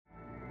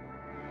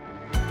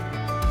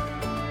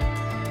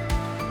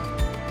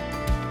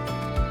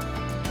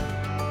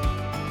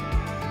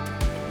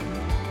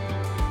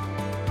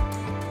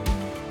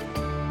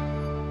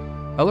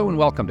Hello and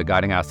welcome to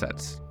Guiding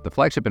Assets, the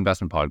flagship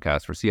investment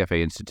podcast for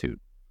CFA Institute.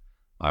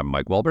 I'm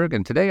Mike Wallberg,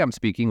 and today I'm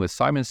speaking with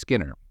Simon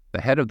Skinner, the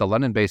head of the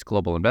London-based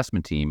global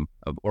investment team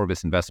of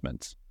Orbis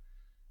Investments.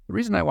 The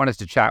reason I wanted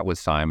to chat with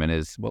Simon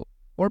is,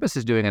 Orbis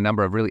is doing a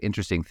number of really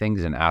interesting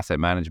things in asset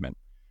management,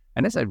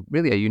 and it's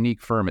really a unique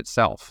firm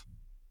itself.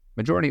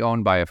 Majority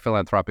owned by a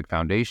philanthropic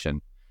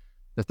foundation,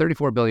 the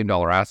 $34 billion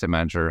asset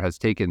manager has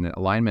taken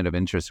alignment of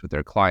interests with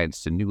their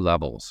clients to new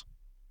levels,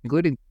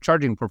 including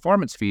charging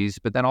performance fees,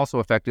 but then also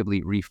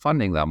effectively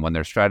refunding them when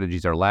their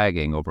strategies are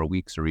lagging over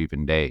weeks or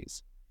even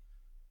days.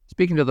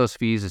 Speaking to those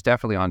fees is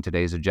definitely on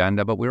today's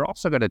agenda, but we're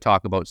also going to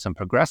talk about some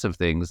progressive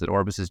things that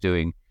Orbis is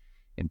doing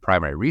in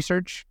primary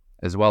research,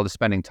 as well as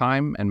spending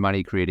time and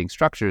money creating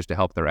structures to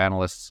help their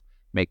analysts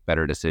make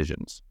better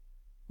decisions.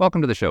 Welcome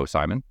to the show,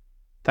 Simon.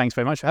 Thanks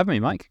very much for having me,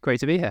 Mike.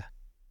 Great to be here.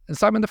 And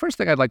Simon, the first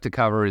thing I'd like to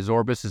cover is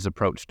Orbis's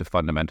approach to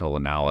fundamental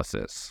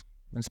analysis.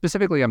 And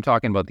specifically, I'm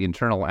talking about the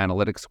internal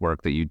analytics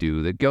work that you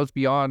do that goes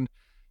beyond,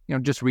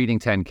 just reading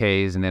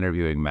 10Ks and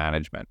interviewing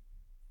management.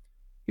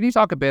 Can you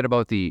talk a bit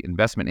about the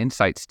investment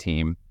insights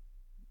team?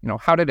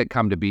 How did it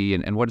come to be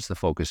and what is the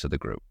focus of the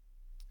group?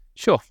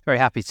 Sure, very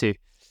happy to.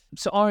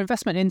 So our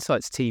investment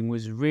insights team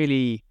was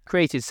really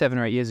created 7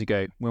 or 8 years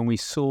ago when we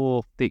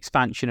saw the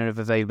expansion of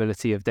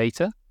availability of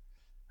data.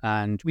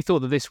 And we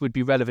thought that this would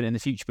be relevant in the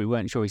future, but we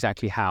weren't sure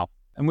exactly how.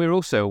 And we were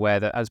also aware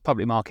that as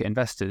public market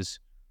investors,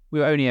 we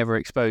were only ever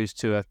exposed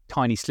to a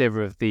tiny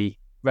sliver of the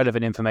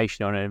relevant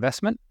information on an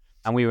investment.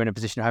 And we were in a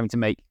position of having to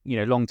make,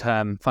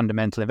 long-term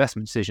fundamental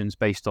investment decisions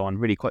based on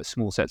really quite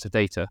small sets of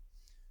data.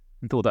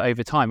 And thought that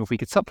over time, if we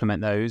could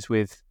supplement those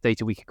with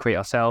data we could create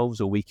ourselves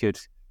or we could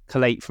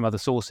collate from other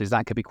sources,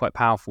 that could be quite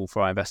powerful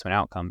for our investment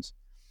outcomes.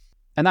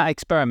 And that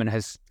experiment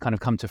has kind of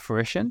come to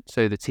fruition.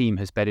 So the team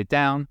has bedded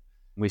down.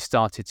 We've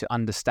started to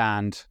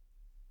understand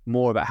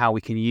more about how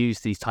we can use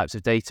these types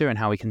of data and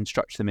how we can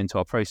structure them into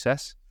our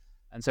process.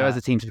 And so as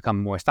the teams have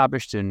become more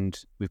established and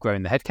we've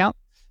grown the headcount,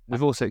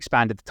 we've also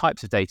expanded the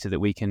types of data that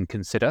we can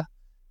consider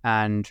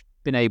and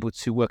been able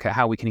to work out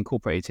how we can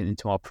incorporate it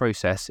into our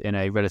process in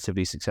a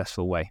relatively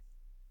successful way.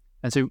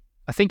 And so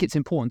I think it's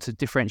important to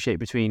differentiate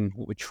between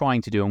what we're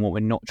trying to do and what we're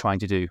not trying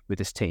to do with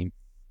this team.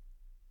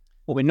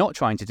 What we're not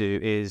trying to do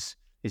is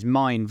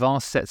mine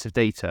vast sets of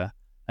data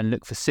and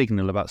look for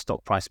signal about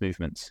stock price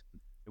movements.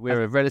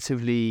 We're a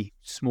relatively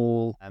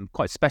small and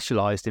quite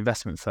specialized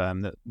investment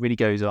firm that really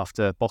goes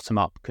after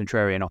bottom-up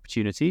contrarian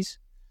opportunities.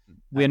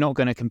 We're not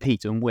going to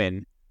compete and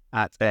win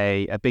at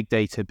a big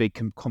data, big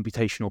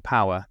computational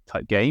power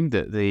type game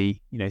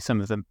that some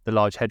of the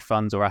large hedge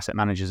funds or asset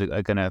managers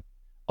are going to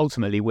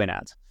ultimately win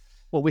at.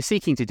 What we're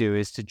seeking to do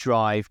is to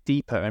drive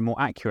deeper and more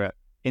accurate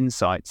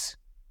insights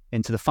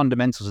into the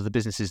fundamentals of the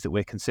businesses that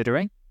we're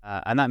considering.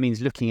 And that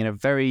means looking in a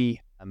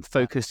very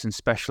focused and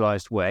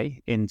specialized way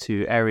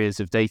into areas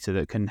of data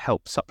that can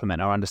help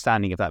supplement our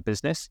understanding of that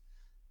business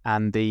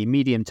and the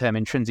medium-term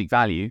intrinsic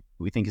value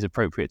we think is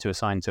appropriate to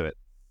assign to it.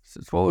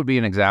 So what would be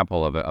an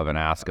example of an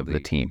ask of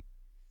the team?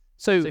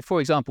 So for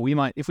example,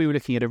 if we were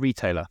looking at a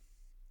retailer,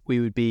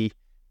 we would be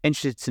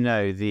interested to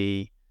know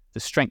the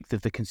strength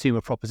of the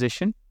consumer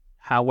proposition,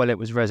 how well it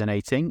was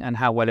resonating, and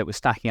how well it was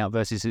stacking up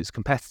versus its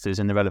competitors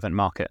in the relevant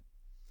market.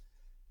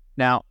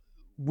 Now,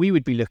 we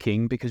would be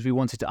looking because we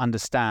wanted to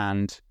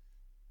understand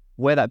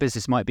where that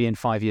business might be in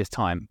 5 years'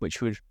 time,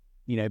 which would,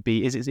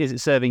 be, is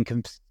it serving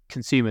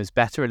consumers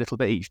better a little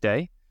bit each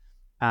day?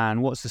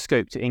 And what's the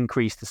scope to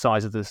increase the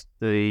size of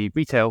the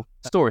retail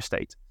store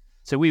estate?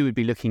 So we would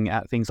be looking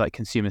at things like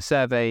consumer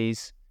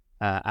surveys,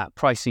 at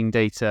pricing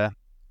data,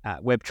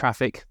 at web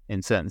traffic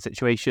in certain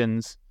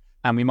situations,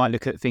 and we might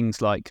look at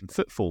things like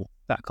footfall,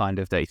 that kind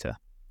of data.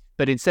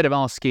 But instead of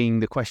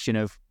asking the question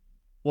of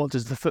what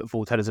does the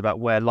footfall tell us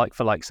about where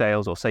like-for-like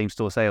sales or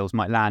same-store sales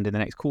might land in the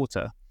next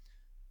quarter,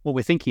 what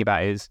we're thinking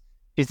about is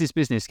this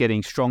business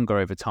getting stronger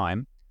over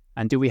time?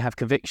 And do we have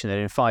conviction that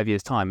in 5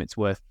 years' time, it's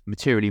worth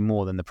materially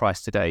more than the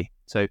price today?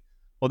 So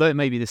although it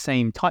may be the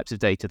same types of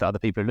data that other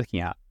people are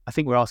looking at, I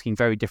think we're asking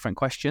very different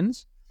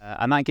questions.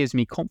 And that gives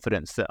me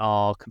confidence that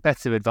our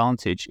competitive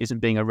advantage isn't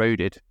being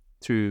eroded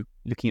through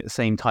looking at the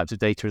same types of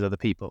data as other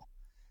people.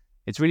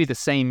 It's really the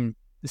same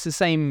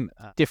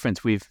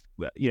difference we've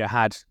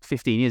had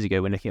 15 years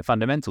ago when looking at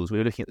fundamentals. We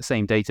were looking at the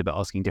same data but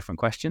asking different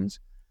questions.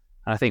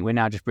 And I think we're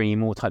now just bringing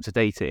more types of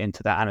data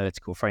into that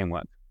analytical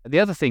framework.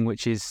 The other thing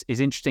which is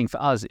interesting for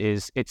us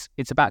is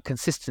it's about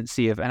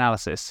consistency of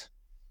analysis.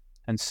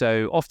 And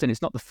so often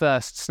it's not the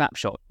first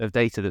snapshot of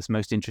data that's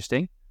most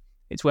interesting.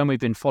 It's when we've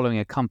been following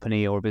a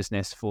company or a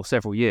business for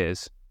several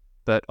years,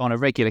 but on a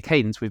regular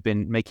cadence, we've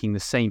been making the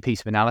same piece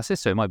of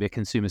analysis. So it might be a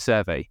consumer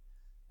survey.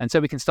 And so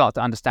we can start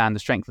to understand the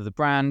strength of the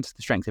brand,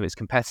 the strength of its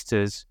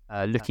competitors,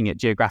 looking at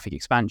geographic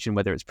expansion,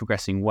 whether it's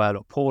progressing well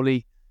or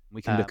poorly.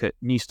 We can look at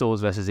new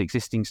stores versus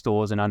existing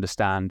stores and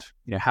understand,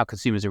 how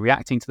consumers are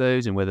reacting to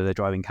those and whether they're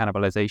driving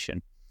cannibalization.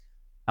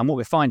 And what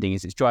we're finding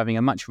is it's driving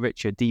a much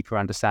richer, deeper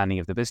understanding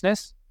of the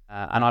business.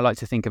 And I like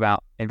to think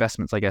about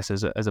investments, I guess,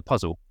 as a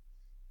puzzle,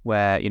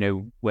 where,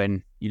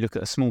 when you look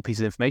at a small piece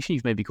of information,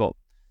 you've maybe got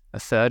a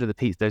third of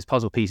those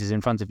puzzle pieces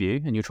in front of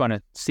you, and you're trying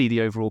to see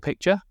the overall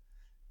picture.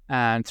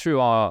 And through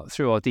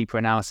our deeper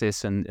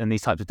analysis and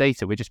these types of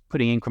data, we're just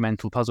putting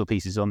incremental puzzle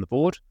pieces on the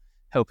board,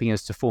 helping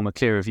us to form a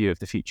clearer view of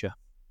the future.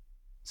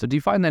 So do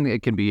you find then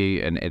it can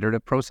be an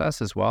iterative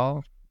process as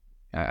well?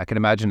 I can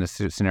imagine a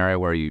scenario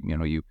where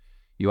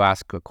you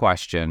ask a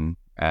question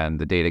and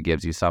the data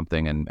gives you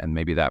something, and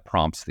maybe that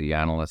prompts the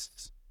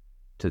analysts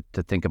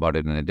to think about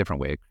it in a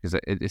different way, because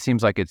it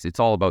seems like it's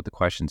all about the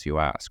questions you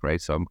ask,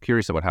 right? So I'm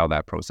curious about how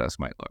that process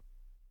might look.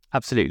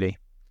 Absolutely.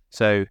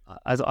 So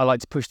as I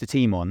like to push the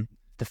team on,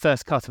 the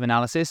first cut of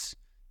analysis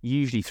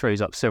usually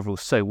throws up several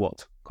so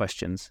what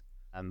questions,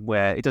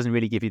 where it doesn't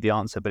really give you the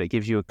answer, but it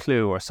gives you a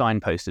clue or a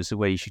signpost as to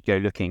where you should go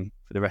looking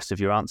for the rest of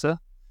your answer.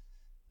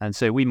 And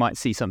so we might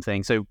see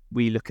something. So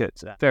we look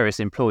at various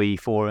employee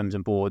forums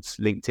and boards.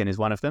 LinkedIn is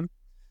one of them.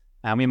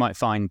 And we might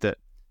find that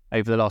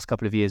over the last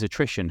couple of years,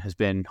 attrition has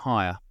been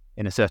higher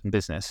in a certain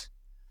business.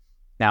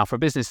 Now, for a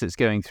business that's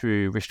going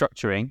through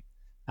restructuring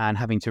and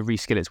having to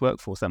reskill its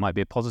workforce, that might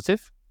be a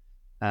positive.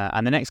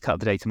 And the next cut of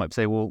the data might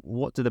say, well,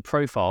 what do the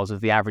profiles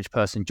of the average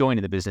person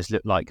joining the business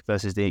look like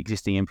versus the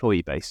existing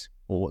employee base?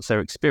 Or what's their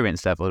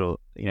experience level, or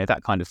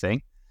that kind of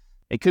thing.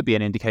 It could be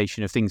an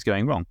indication of things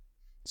going wrong.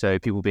 So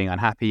people being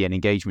unhappy and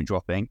engagement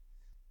dropping.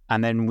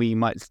 And then we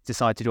might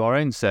decide to do our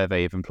own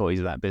survey of employees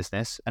of that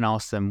business and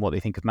ask them what they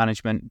think of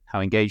management,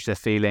 how engaged they're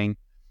feeling.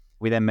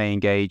 We then may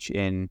engage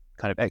in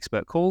kind of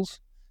expert calls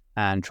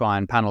and try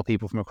and panel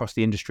people from across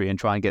the industry and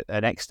try and get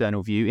an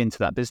external view into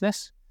that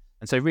business.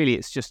 And so really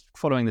it's just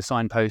following the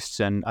signposts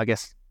and I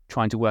guess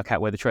trying to work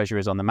out where the treasure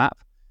is on the map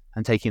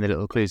and taking the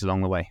little clues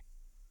along the way.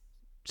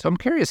 So I'm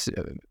curious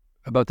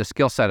about the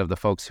skill set of the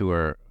folks who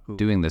are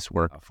doing this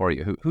work for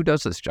you. Who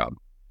does this job?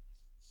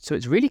 So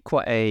it's really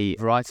quite a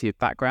variety of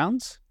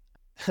backgrounds.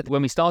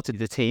 When we started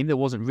the team, there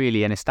wasn't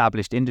really an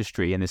established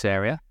industry in this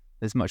area.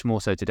 There's much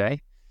more so today.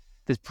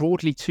 There's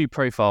broadly two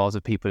profiles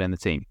of people in the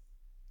team.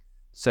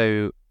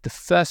 So the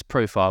first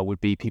profile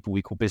would be people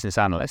we call business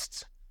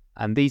analysts.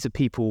 And these are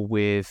people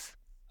with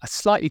a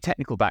slightly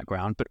technical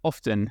background, but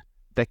often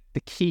the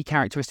key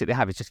characteristic they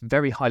have is just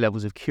very high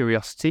levels of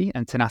curiosity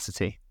and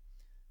tenacity.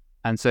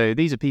 And so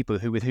these are people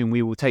with whom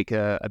we will take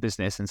a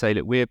business and say,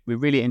 look, we're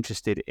really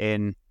interested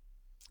in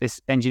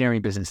this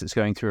engineering business that's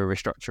going through a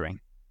restructuring.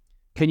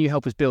 Can you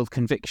help us build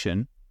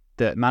conviction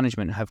that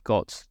management have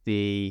got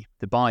the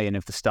buy-in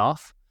of the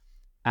staff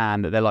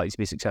and that they're likely to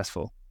be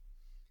successful?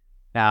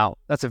 Now,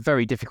 that's a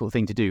very difficult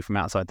thing to do from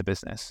outside the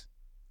business.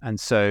 And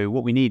so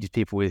what we need is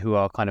people who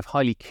are kind of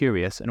highly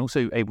curious and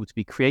also able to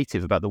be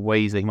creative about the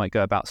ways they might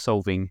go about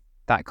solving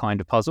that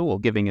kind of puzzle or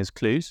giving us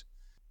clues,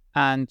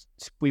 and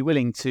be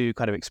willing to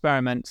kind of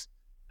experiment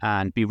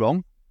and be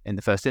wrong in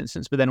the first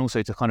instance, but then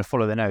also to kind of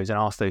follow their nose and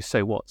ask those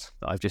so whats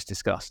that I've just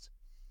discussed.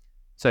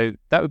 So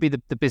that would be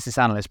the business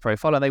analyst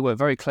profile, and they work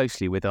very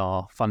closely with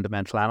our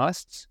fundamental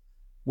analysts,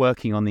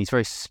 working on these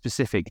very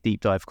specific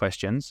deep dive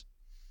questions.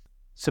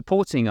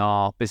 Supporting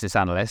our business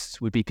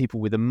analysts would be people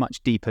with a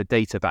much deeper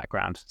data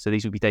background. So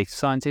these would be data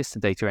scientists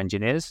and data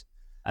engineers.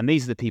 And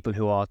these are the people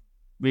who are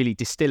really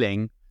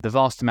distilling the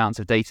vast amounts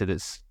of data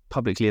that's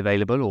publicly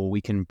available or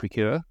we can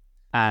procure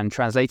and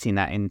translating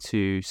that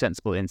into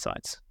sensible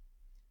insights.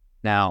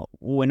 Now,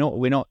 we're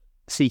not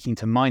seeking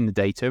to mine the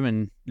data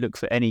and look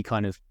for any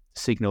kind of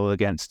signal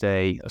against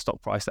a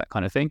stock price, that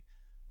kind of thing.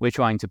 We're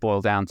trying to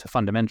boil down to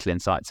fundamental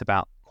insights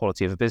about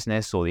quality of a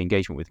business or the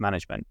engagement with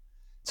management.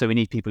 So we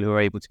need people who are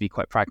able to be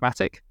quite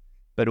pragmatic,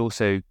 but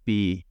also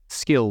be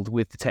skilled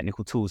with the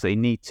technical tools they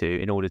need to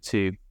in order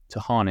to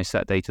harness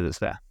that data that's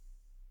there.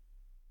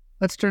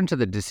 Let's turn to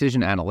the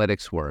decision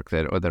analytics work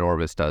that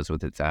Orbis does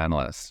with its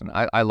analysts. And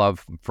I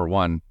love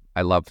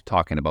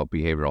talking about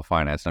behavioral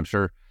finance. And I'm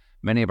sure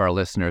many of our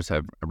listeners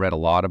have read a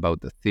lot about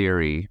the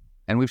theory.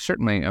 And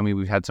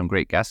we've had some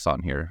great guests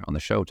on here on the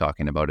show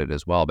talking about it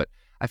as well. But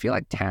I feel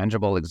like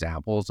tangible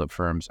examples of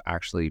firms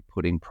actually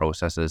putting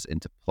processes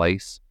into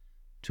place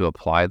to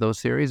apply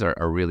those theories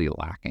are really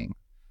lacking.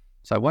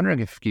 So I'm wondering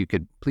if you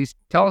could please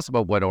tell us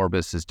about what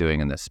Orbis is doing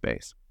in this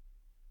space.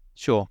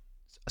 Sure.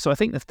 So I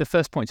think the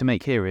first point to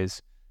make here is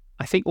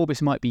I think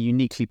Orbis might be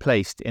uniquely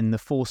placed in the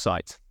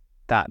foresight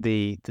that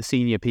the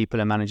senior people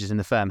and managers in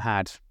the firm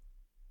had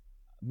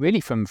really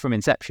from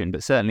inception,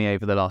 but certainly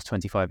over the last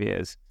 25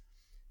 years,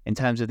 in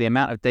terms of the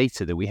amount of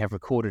data that we have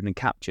recorded and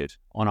captured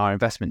on our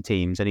investment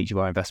teams and each of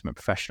our investment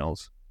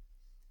professionals.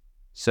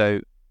 So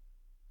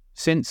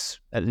since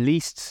at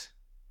least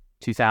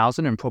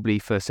 2000 and probably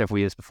for several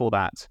years before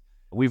that,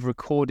 we've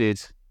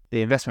recorded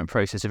the investment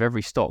process of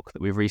every stock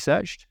that we've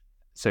researched.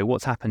 So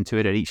what's happened to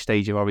it at each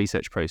stage of our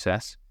research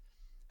process,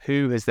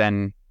 who has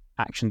then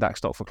actioned that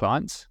stock for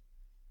clients,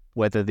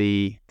 whether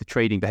the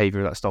trading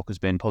behavior of that stock has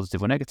been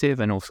positive or negative,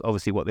 and also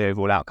obviously what the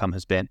overall outcome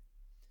has been.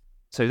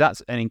 So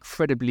that's an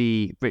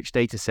incredibly rich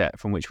data set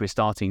from which we're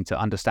starting to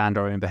understand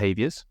our own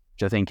behaviors,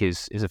 which I think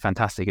is a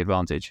fantastic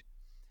advantage.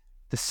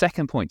 The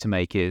second point to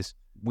make is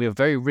we are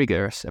very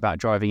rigorous about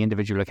driving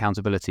individual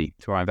accountability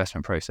through our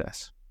investment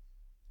process.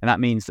 And that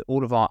means that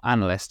all of our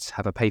analysts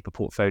have a paper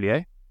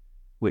portfolio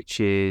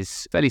which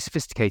is fairly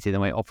sophisticated in the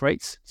way it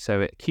operates.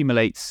 So it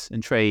accumulates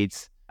and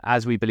trades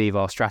as we believe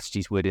our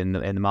strategies would in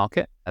the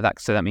market.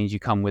 So that means you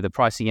come with a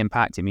pricing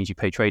impact. It means you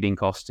pay trading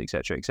costs, et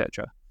cetera, et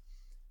cetera.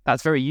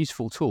 That's a very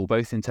useful tool,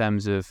 both in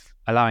terms of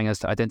allowing us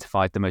to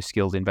identify the most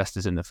skilled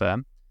investors in the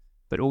firm,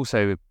 but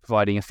also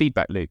providing a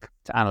feedback loop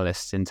to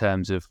analysts in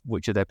terms of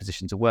which of their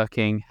positions are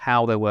working,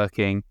 how they're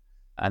working,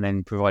 and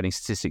then providing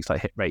statistics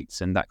like hit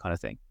rates and that kind of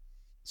thing.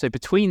 So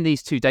between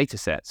these two data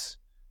sets,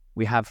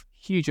 we have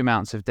huge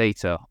amounts of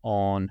data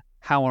on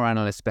how our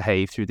analysts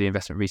behave through the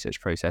investment research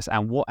process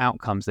and what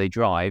outcomes they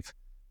drive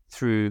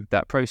through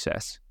that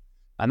process.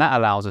 And that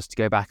allows us to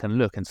go back and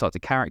look and start to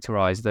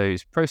characterize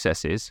those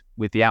processes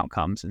with the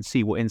outcomes and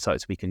see what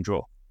insights we can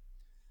draw.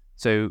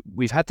 So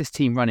we've had this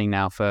team running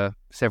now for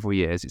several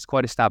years. It's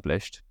quite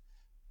established.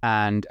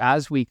 And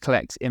as we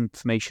collect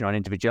information on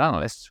individual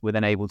analysts, we're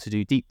then able to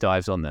do deep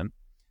dives on them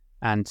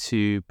and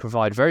to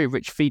provide very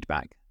rich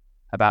feedback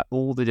about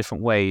all the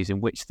different ways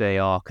in which they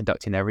are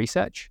conducting their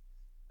research,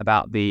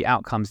 about the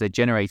outcomes they're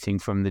generating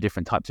from the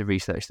different types of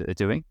research that they're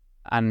doing,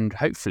 and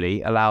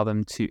hopefully allow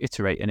them to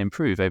iterate and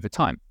improve over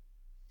time.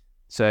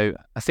 So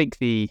I think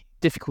the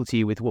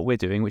difficulty with what we're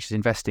doing, which is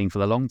investing for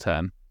the long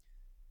term,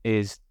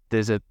 is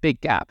there's a big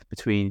gap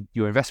between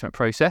your investment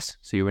process,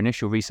 so your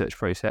initial research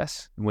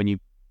process, when you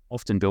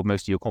often build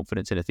most of your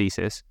confidence in a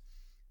thesis,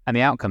 and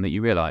the outcome that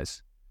you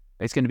realize.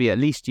 It's going to be at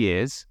least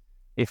years,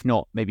 if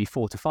not maybe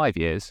 4 to 5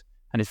 years,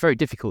 and it's very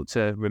difficult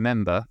to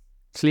remember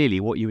clearly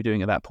what you were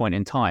doing at that point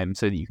in time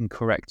so that you can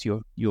correct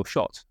your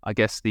shot. I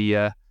guess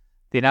the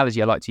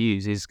analogy I like to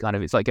use is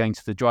it's like going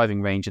to the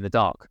driving range in the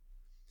dark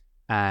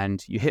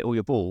and you hit all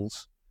your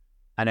balls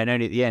and then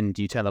only at the end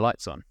you turn the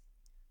lights on.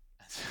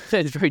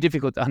 It's very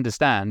difficult to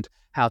understand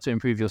how to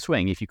improve your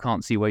swing if you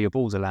can't see where your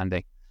balls are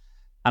landing.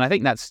 And I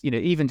think that's,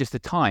 even just the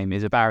time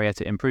is a barrier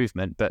to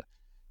improvement, but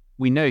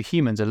we know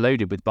humans are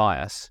loaded with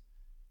bias.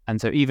 And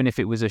so even if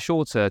it was a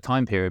shorter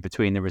time period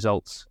between the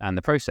results and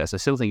the process, I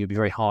still think it would be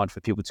very hard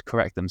for people to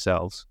correct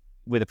themselves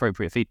with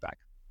appropriate feedback.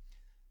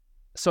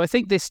 So I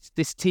think this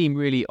team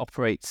really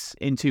operates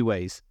in two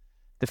ways.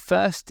 The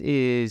first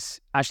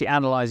is actually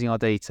analysing our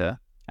data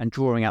and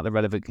drawing out the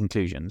relevant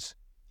conclusions.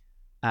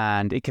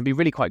 And it can be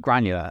really quite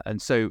granular.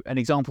 And so an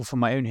example from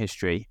my own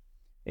history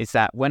is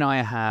that when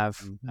I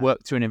have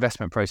worked through an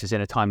investment process in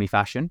a timely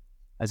fashion,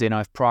 as in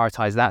I've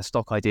prioritised that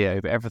stock idea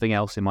over everything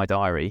else in my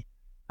diary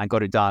and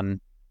got it done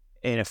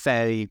in a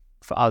fairly,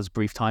 for us,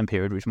 brief time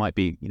period, which might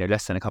be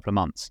less than a couple of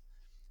months,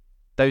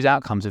 those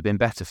outcomes have been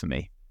better for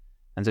me.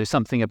 And so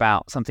something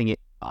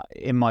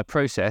in my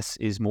process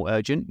is more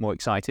urgent, more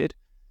excited,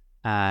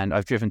 and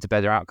I've driven to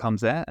better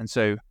outcomes there. And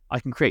so I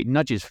can create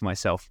nudges for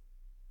myself.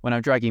 When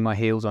I'm dragging my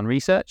heels on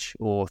research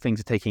or things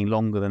are taking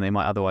longer than they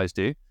might otherwise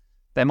do,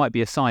 there might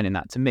be a sign in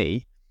that to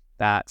me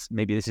that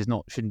maybe this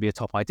shouldn't be a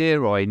top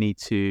idea, or I need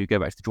to go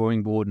back to the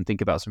drawing board and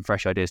think about some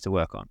fresh ideas to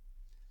work on.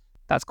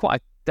 That's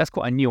quite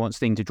a nuanced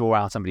thing to draw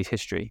out somebody's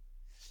history.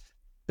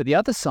 But the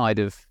other side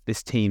of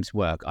this team's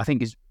work, I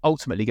think, is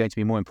ultimately going to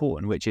be more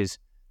important, which is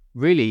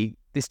really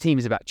this team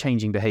is about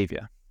changing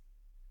behavior.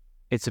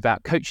 It's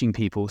about coaching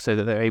people so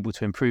that they're able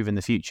to improve in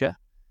the future.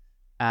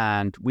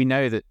 And we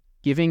know that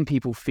giving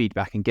people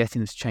feedback and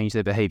getting them to change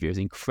their behavior is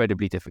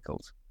incredibly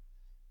difficult.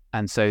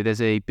 And so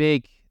there's a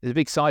big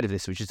side of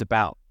this, which is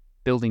about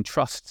building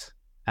trust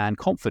and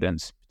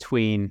confidence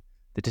between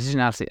the decision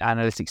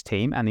analytics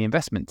team and the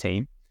investment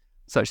team,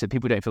 such that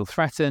people don't feel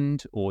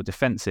threatened or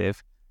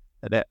defensive,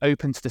 that they're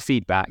open to the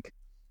feedback,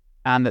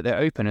 and that they're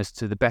open as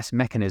to the best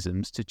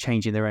mechanisms to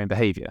changing their own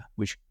behavior,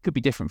 which could be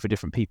different for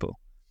different people.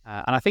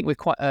 And I think we're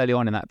quite early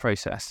on in that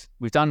process.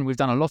 We've done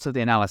a lot of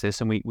the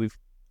analysis and we've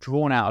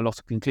drawn out a lot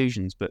of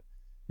conclusions, but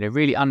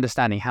really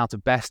understanding how to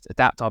best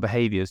adapt our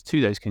behaviors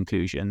to those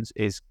conclusions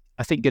is,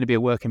 I think, going to be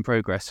a work in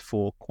progress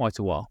for quite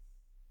a while.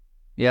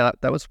 Yeah,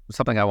 that was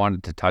something I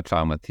wanted to touch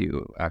on with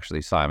you,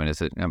 actually, Simon.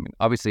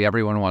 Obviously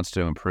everyone wants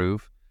to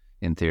improve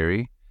in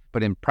theory,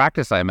 but in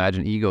practice, I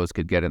imagine egos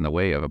could get in the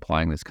way of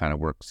applying this kind of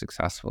work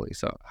successfully.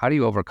 So how do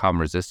you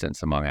overcome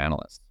resistance among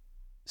analysts?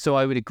 So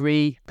I would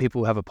agree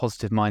people have a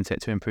positive mindset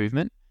to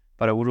improvement,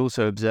 but I would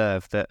also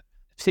observe that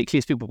particularly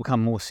as people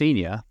become more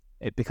senior,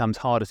 it becomes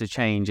harder to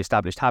change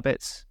established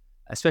habits,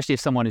 especially if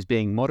someone is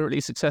being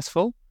moderately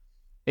successful.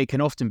 It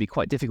can often be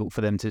quite difficult for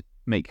them to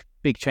make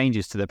big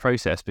changes to their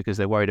process because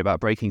they're worried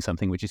about breaking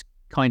something which is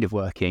kind of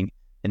working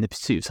in the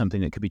pursuit of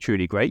something that could be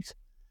truly great.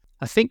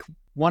 I think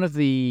one of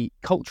the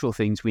cultural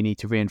things we need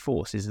to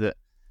reinforce is that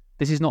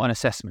this is not an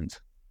assessment.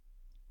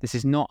 This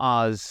is not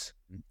us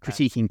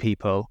critiquing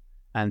people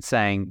and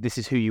saying, this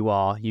is who you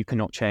are, you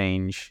cannot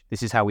change,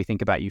 this is how we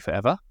think about you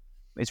forever.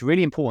 It's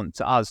really important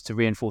to us to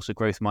reinforce a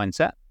growth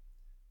mindset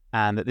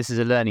and that this is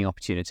a learning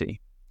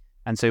opportunity.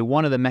 And so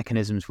one of the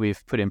mechanisms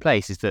we've put in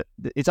place is that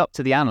it's up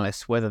to the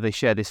analysts whether they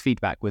share this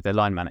feedback with their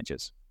line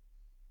managers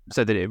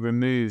so that it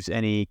removes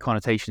any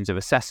connotations of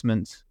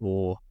assessment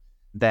or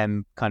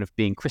them kind of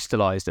being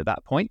crystallized at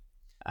that point.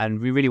 And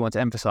we really want to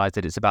emphasize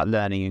that it's about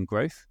learning and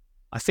growth.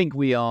 I think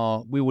we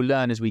will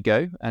learn as we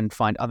go and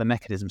find other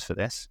mechanisms for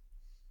this.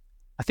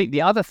 I think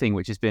the other thing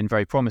which has been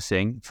very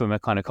promising from a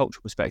kind of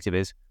cultural perspective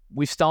is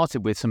we've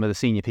started with some of the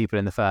senior people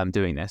in the firm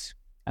doing this,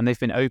 and they've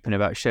been open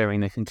about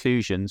sharing their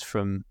conclusions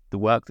from the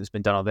work that's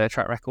been done on their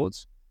track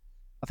records.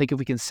 I think if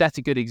we can set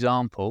a good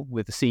example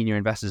with the senior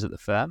investors at the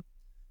firm,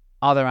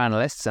 other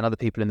analysts and other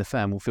people in the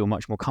firm will feel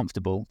much more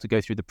comfortable to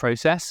go through the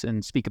process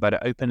and speak about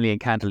it openly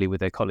and candidly with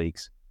their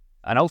colleagues.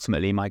 And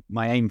ultimately, my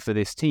aim for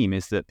this team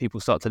is that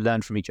people start to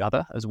learn from each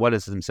other as well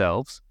as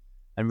themselves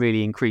and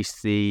really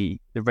increase the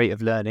rate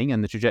of learning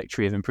and the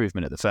trajectory of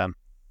improvement at the firm.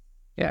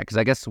 Yeah, because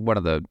I guess one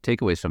of the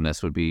takeaways from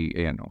this would be,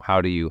 how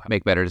do you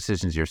make better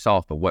decisions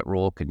yourself, but what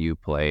role can you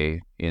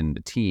play in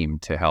the team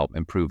to help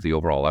improve the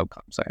overall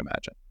outcomes, I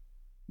imagine?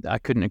 I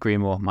couldn't agree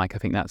more, Mike. I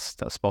think that's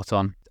spot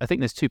on. I think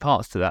there's two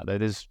parts to that, though.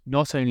 There's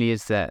not only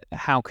is that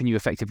how can you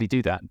effectively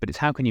do that, but it's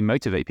how can you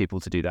motivate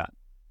people to do that?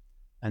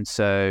 And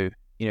so,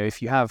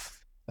 if you have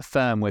a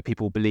firm where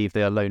people believe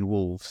they are lone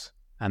wolves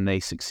and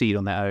they succeed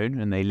on their own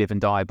and they live and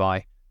die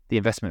by the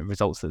investment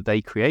results that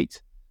they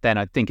create, then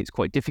I think it's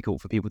quite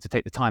difficult for people to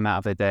take the time out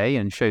of their day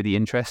and show the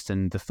interest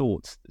and the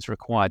thought that's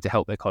required to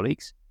help their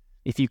colleagues.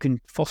 If you can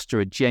foster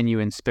a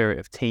genuine spirit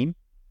of team,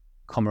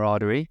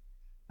 camaraderie,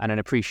 and an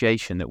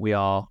appreciation that we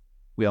are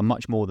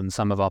much more than the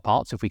sum of our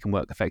parts if we can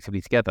work effectively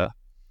together,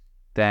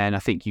 then I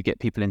think you get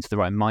people into the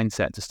right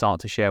mindset to start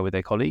to share with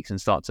their colleagues and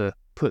start to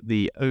put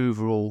the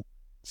overall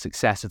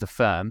success of the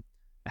firm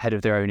ahead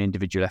of their own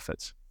individual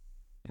efforts.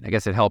 And I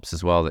guess it helps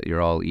as well that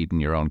you're all eating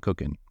your own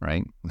cooking,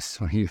 right?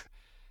 So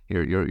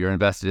you're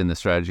invested in the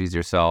strategies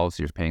yourselves,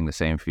 you're paying the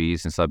same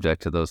fees and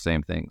subject to those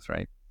same things,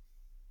 right?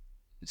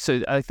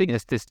 So I think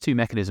there's two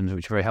mechanisms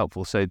which are very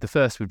helpful. So the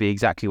first would be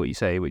exactly what you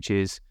say, which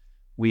is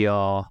we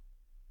are,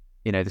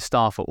 the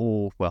staff are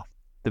all, well,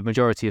 the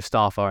majority of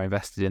staff are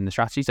invested in the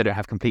strategies. I don't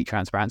have complete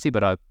transparency,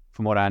 but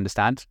from what I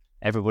understand,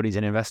 everybody's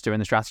an investor in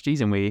the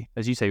strategies. And we,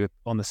 as you say, we're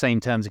on the same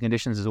terms and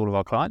conditions as all of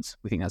our clients.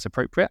 We think that's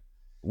appropriate.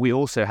 We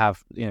also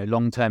have,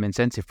 long-term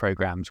incentive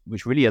programs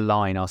which really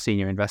align our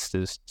senior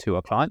investors to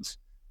our clients.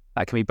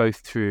 That can be both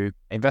through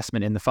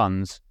investment in the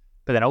funds,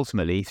 but then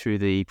ultimately through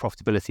the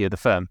profitability of the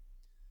firm.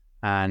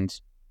 And,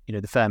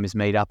 the firm is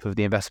made up of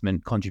the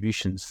investment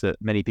contributions that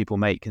many people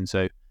make. And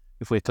so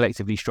if we're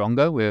collectively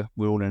stronger, we're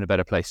all in a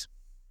better place.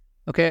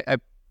 Okay, I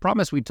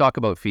promised we'd talk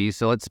about fees,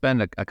 so let's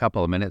spend a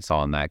couple of minutes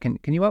on that. Can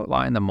you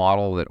outline the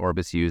model that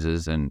Orbis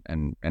uses and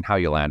how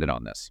you landed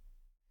on this?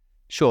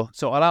 Sure.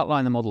 So I'll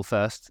outline the model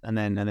first and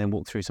then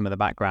walk through some of the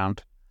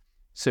background.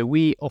 So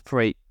we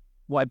operate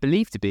what I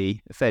believe to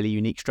be a fairly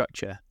unique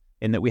structure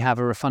in that we have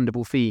a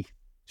refundable fee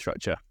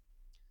structure.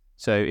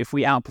 So if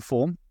we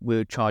outperform, we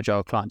would charge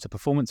our clients a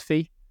performance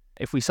fee.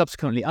 If we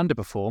subsequently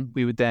underperform,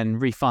 we would then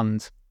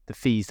refund the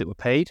fees that were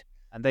paid,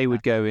 and they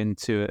would go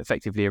into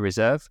effectively a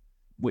reserve,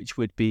 which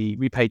would be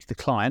repaid to the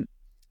client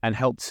and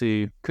help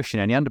to cushion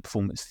any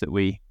underperformance that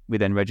we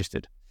then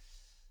registered.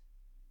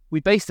 We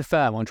base the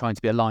firm on trying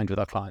to be aligned with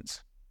our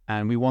clients,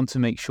 and we want to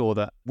make sure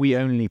that we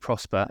only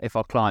prosper if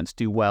our clients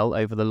do well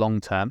over the long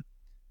term,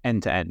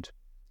 end to end.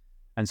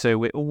 And so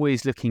we're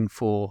always looking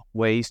for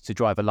ways to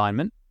drive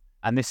alignment,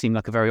 and this seemed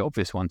like a very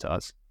obvious one to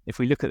us. If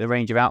we look at the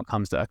range of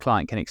outcomes that a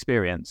client can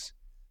experience,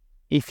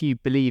 if you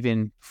believe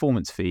in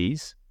performance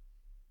fees,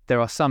 there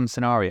are some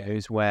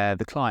scenarios where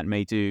the client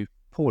may do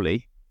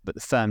poorly, but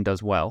the firm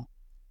does well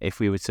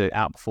if we were to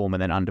outperform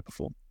and then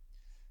underperform.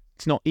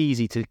 It's not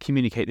easy to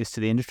communicate this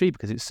to the industry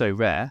because it's so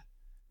rare,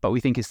 but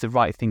we think it's the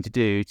right thing to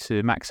do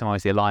to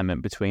maximize the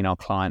alignment between our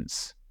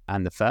clients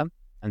and the firm.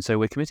 And so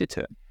we're committed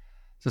to it.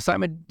 So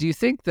Simon, do you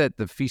think that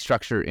the fee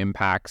structure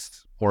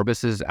impacts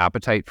Orbis's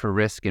appetite for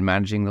risk in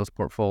managing those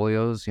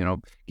portfolios?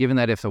 Given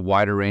that if a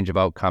wider range of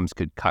outcomes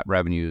could cut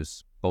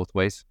revenues both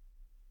ways?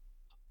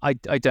 I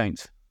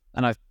don't.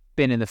 And I've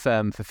been in the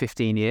firm for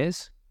 15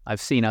 years. I've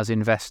seen us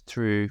invest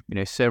through,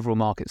 several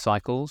market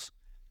cycles,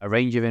 a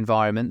range of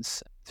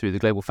environments, through the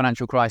global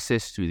financial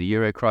crisis, through the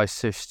Euro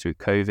crisis, through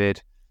COVID.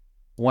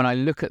 When I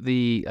look at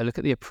the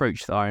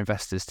approach that our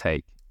investors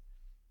take,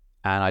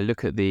 and I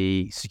look at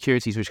the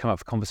securities which come up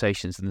for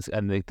conversations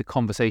and the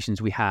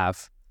conversations we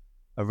have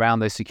around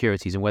those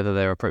securities and whether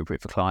they're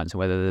appropriate for clients and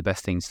whether they're the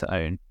best things to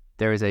own,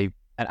 there is an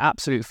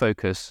absolute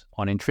focus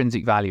on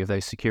intrinsic value of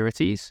those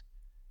securities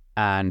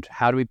and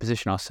how do we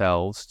position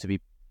ourselves to be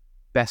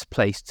best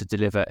placed to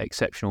deliver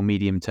exceptional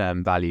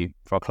medium-term value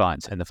for our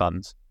clients and the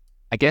funds.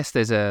 I guess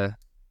there's a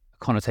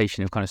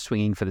connotation of kind of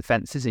swinging for the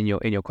fences in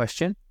your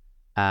question,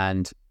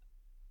 and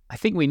I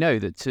think we know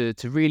that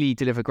to really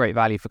deliver great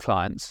value for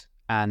clients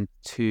and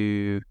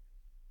to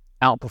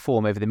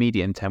outperform over the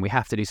medium term, we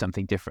have to do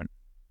something different.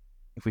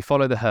 If we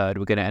follow the herd,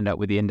 we're going to end up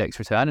with the index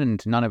return,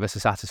 and none of us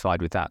are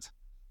satisfied with that.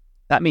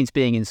 That means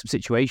being in some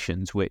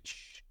situations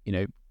which,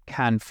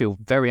 can feel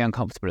very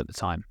uncomfortable at the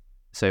time.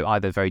 So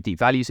either very deep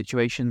value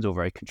situations or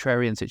very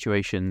contrarian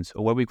situations,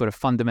 or where we've got a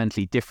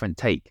fundamentally different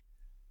take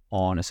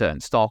on a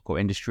certain stock or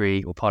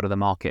industry or part of the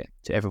market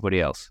to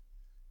everybody else.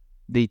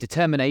 The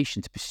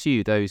determination to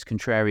pursue those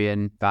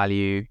contrarian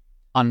value,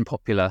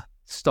 unpopular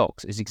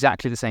stocks is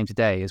exactly the same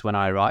today as when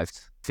I arrived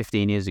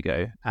 15 years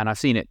ago, and I've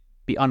seen it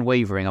be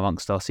unwavering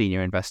amongst our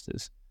senior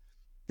investors.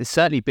 There's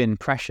certainly been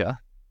pressure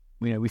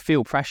we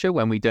feel pressure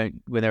when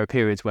there are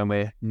periods when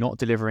we're not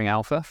delivering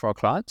alpha for our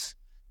clients.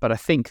 But I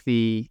think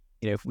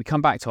if we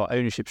come back to our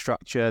ownership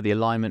structure, the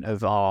alignment of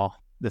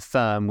the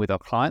firm with our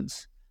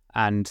clients,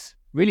 and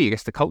really, I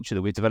guess, the culture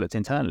that we've developed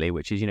internally,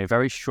 which is,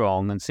 very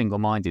strong and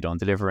single-minded on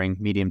delivering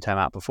medium-term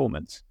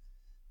outperformance.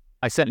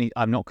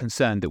 I'm not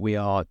concerned that we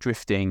are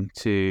drifting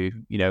to,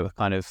 a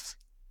kind of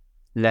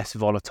less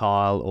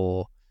volatile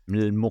or a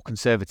little more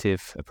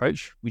conservative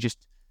approach. We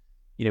just,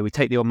 we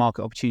take the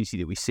market opportunity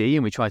that we see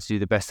and we try to do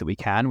the best that we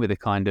can with a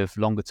kind of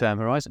longer-term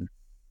horizon.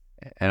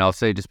 And I'll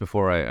say, just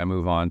before I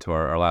move on to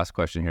our last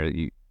question here,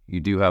 that you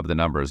do have the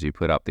numbers, you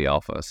put up the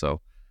alpha,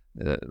 so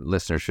the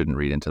listeners shouldn't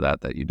read into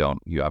that you don't.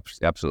 You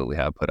absolutely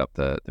have put up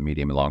the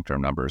medium and long-term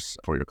numbers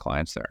for your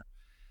clients there.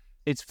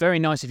 It's very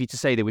nice of you to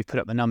say that we've put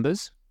up the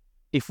numbers.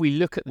 If we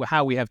look at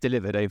how we have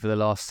delivered over the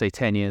last, say,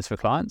 10 years for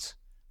clients,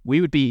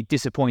 we would be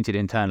disappointed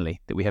internally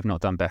that we have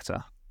not done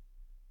better.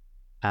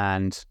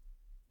 And,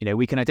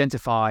 we can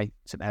identify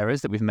some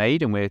errors that we've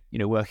made and we're,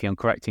 working on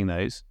correcting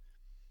those.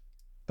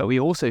 But we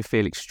also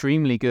feel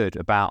extremely good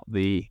about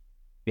the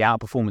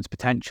outperformance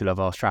potential of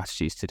our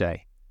strategies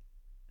today.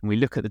 And we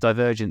look at the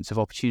divergence of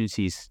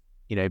opportunities,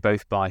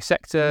 both by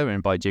sector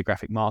and by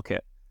geographic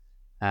market.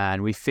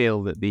 And we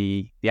feel that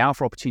the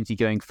alpha opportunity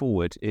going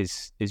forward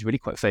is really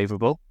quite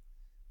favourable.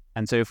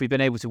 And so if we've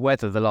been able to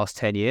weather the last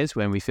 10 years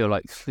when we feel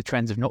like the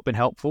trends have not been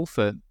helpful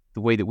for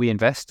the way that we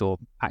invest or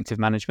active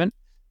management,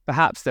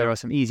 perhaps there are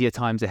some easier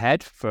times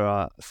ahead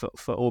for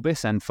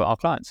Orbis and for our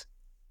clients.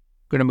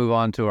 Going to move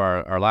on to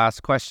our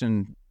last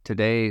question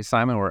today.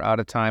 Simon, we're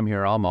out of time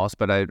here almost,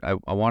 but I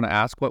want to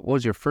ask, what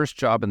was your first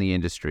job in the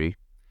industry?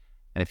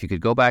 And if you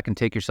could go back and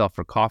take yourself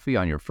for coffee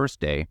on your first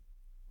day,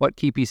 what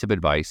key piece of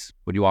advice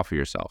would you offer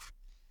yourself?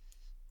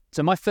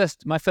 So my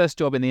first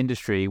job in the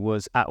industry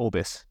was at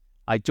Orbis.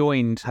 I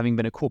joined having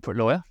been a corporate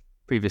lawyer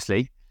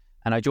previously,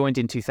 and I joined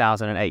in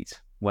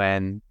 2008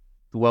 when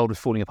the world was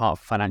falling apart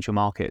for financial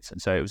markets.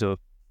 And so it was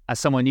as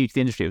someone new to the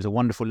industry, it was a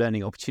wonderful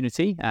learning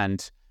opportunity,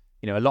 and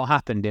a lot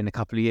happened in a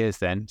couple of years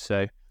then.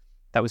 So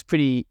that was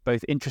pretty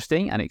both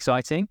interesting and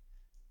exciting.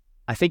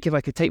 I think if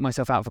I could take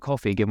myself out for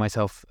coffee and give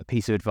myself a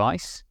piece of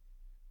advice,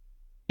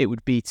 it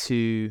would be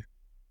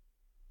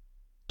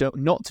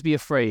not to be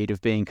afraid of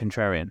being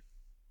contrarian,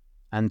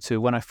 and to,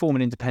 when I form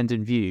an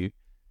independent view,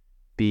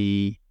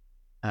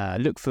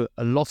 look for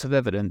a lot of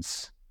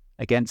evidence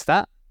against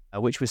that,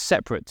 which was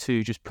separate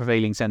to just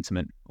prevailing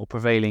sentiment or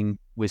prevailing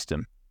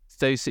wisdom. It's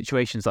those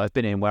situations that I've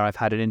been in where I've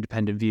had an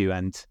independent view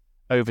and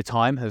over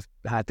time have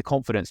had the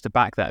confidence to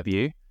back that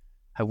view,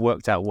 have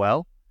worked out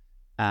well,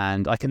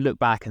 and I can look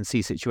back and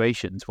see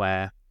situations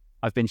where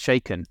I've been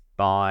shaken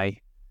by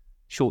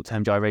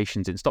short-term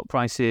gyrations in stock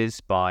prices,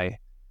 by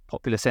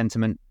popular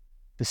sentiment,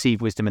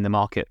 perceived wisdom in the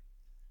market.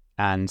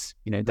 And,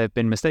 there have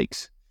been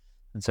mistakes.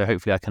 And so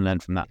hopefully I can learn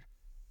from that.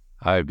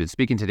 I've been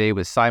speaking today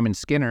with Simon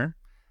Skinner,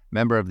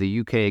 member of the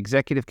UK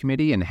Executive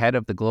Committee and head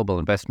of the Global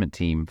Investment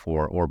Team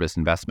for Orbis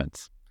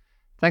Investments.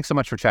 Thanks so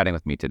much for chatting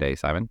with me today,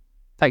 Simon.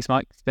 Thanks,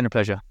 Mike. It's been a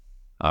pleasure.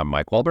 I'm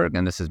Mike Wallberg,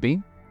 and this has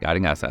been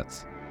Guiding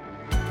Assets.